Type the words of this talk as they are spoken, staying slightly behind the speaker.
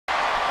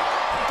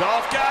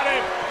Dolph got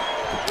him.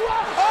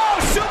 Oh,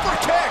 super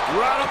kick.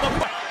 Right on the.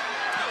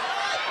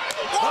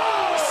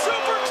 Oh,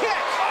 super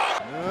kick.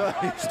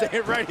 He's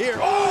staying right here.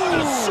 Oh,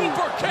 the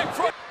super kick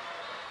from.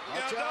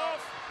 Watch out.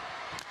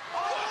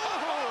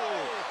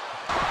 Oh.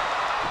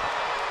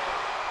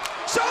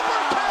 Super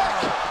kick.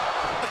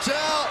 Watch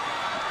out.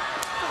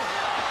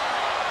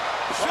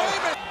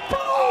 Sheamus.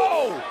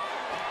 Oh.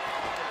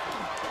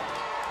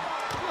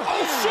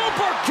 Oh,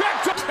 super kick.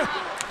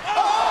 Oh,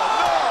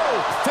 no.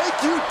 Thank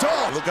you,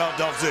 Dolph. Look out,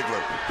 Dolph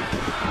Ziggler.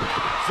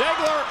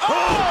 Ziggler.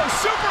 Oh,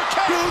 super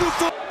kick.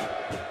 Beautiful.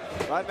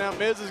 Right now,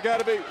 Miz has got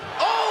to be.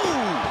 Oh!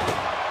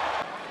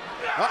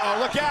 Uh-oh,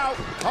 look out.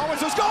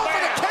 Owens is going for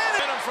the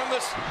cannon. From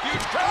this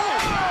huge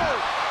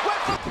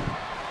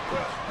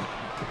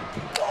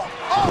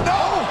Oh,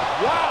 no.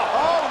 Wow.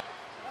 Oh.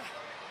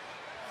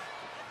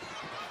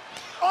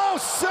 Oh,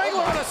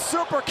 Ziggler with a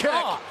super kick.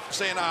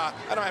 Saying, I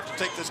don't have to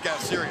take this guy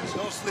serious.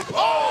 Don't sleep.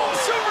 Oh,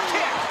 super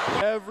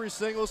kick. Every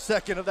single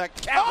second of that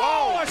count.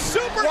 Oh, a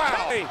super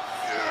kick.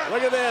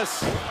 Look at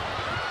this.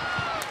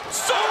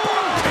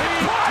 Super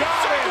kick by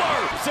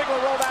Ziggler.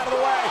 Ziggler rolled out of the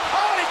way.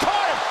 Oh, and he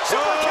caught him.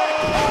 Super kick.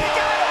 Oh, he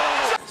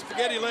got it.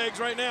 Spaghetti legs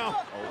right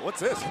now. Oh, what's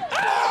this?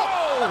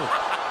 Oh!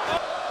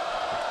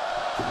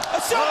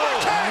 A super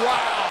kick.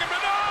 Wow.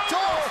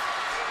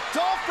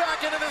 Dolph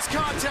back into this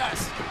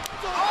contest.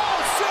 Oh,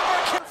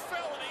 super kick.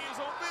 Felony is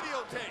on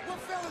videotape. What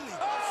felony?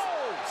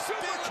 Oh,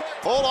 super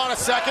kick. Hold on a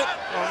second.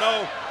 Oh,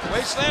 no.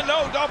 Wasteland,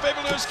 no. Dolph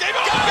able to escape.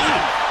 Oh, Got him.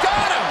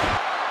 Got him.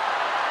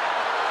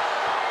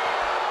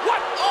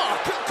 What? Oh,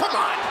 come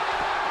on.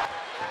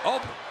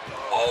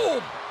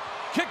 Oh,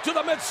 kick to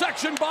the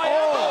midsection by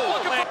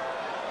Oh,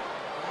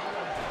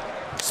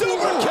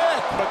 super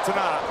kick. But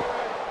tonight.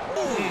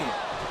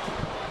 Oh,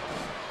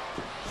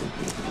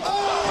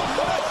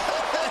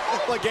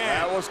 again.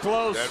 That was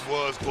close. That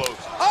was close.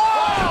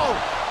 Oh,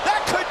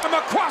 that could Him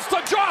across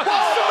the jaw.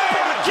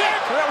 Super kick.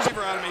 That was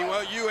out of me.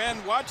 Well, you and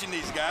watching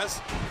these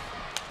guys.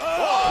 We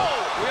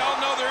all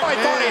know they're. I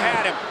thought he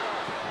had him.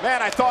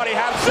 Man, I thought he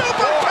had him.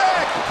 Super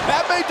kick.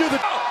 That may do the.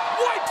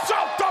 Wipes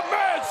out the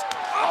Miz.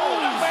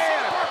 Oh,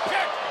 man. Super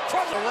kick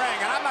from The ring,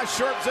 and I'm not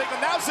sure if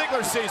Ziggler. Now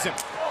Ziggler sees him.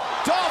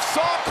 Dolph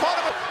saw him, caught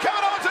him.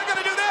 Kevin Owens is going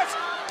to do this.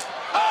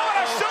 Oh,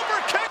 and a super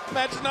kick.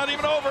 match is not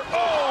even over.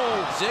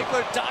 Oh!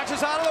 Ziggler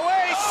dodges out of the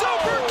way.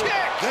 Super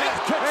kick.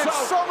 Kicks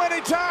out. So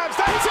many times.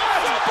 That's it.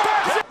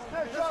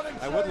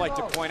 I would like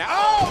to point out.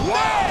 Oh,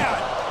 man.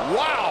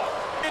 Wow!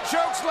 It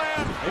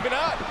chokeslam. Maybe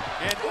not.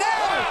 And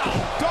now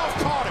Dolph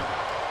caught him.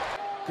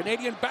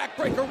 Canadian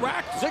backbreaker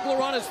rack. Ziggler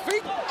on his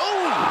feet.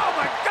 Oh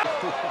my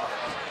God!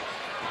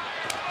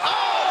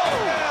 Oh!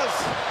 Yes.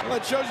 Well,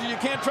 that shows you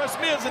can't trust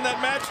Miz in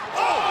that match.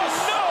 Oh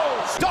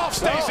no! Dolph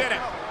stays in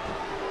it.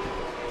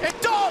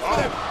 And Dolph with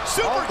him.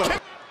 Super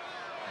kick.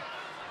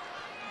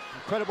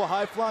 Incredible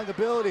high-flying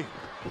ability.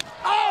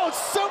 Oh,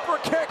 super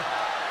kick.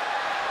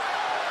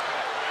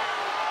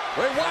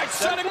 Ray White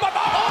setting him up.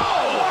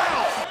 Oh!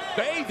 Wow.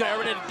 Bay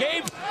there and it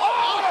gave.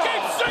 Oh! It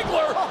gave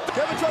Ziggler.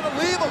 Kevin trying to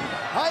leave him.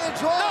 High and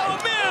dry. No,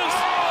 Miz.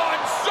 Oh,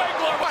 and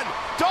Ziggler.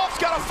 Dolph's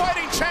got a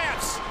fighting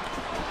chance.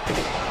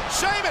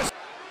 Sheamus.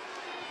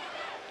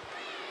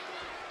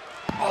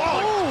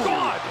 Oh my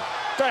God!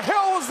 The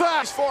hell was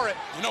that? For it.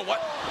 You know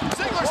what?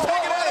 Ziggler's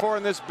taking it. For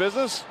in this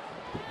business.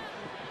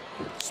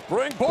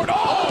 Springboard.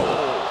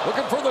 Oh!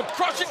 Looking for the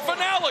crushing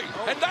finale,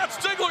 and that's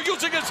Ziggler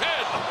using his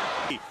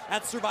head.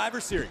 At Survivor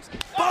Series.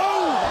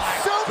 Boom!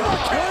 Super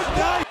kick.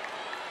 Nice.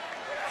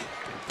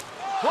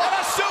 What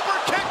a super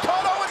kick,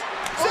 caught Owens.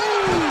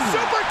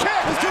 Super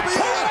kick. This could be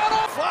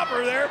it.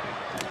 Flopper there.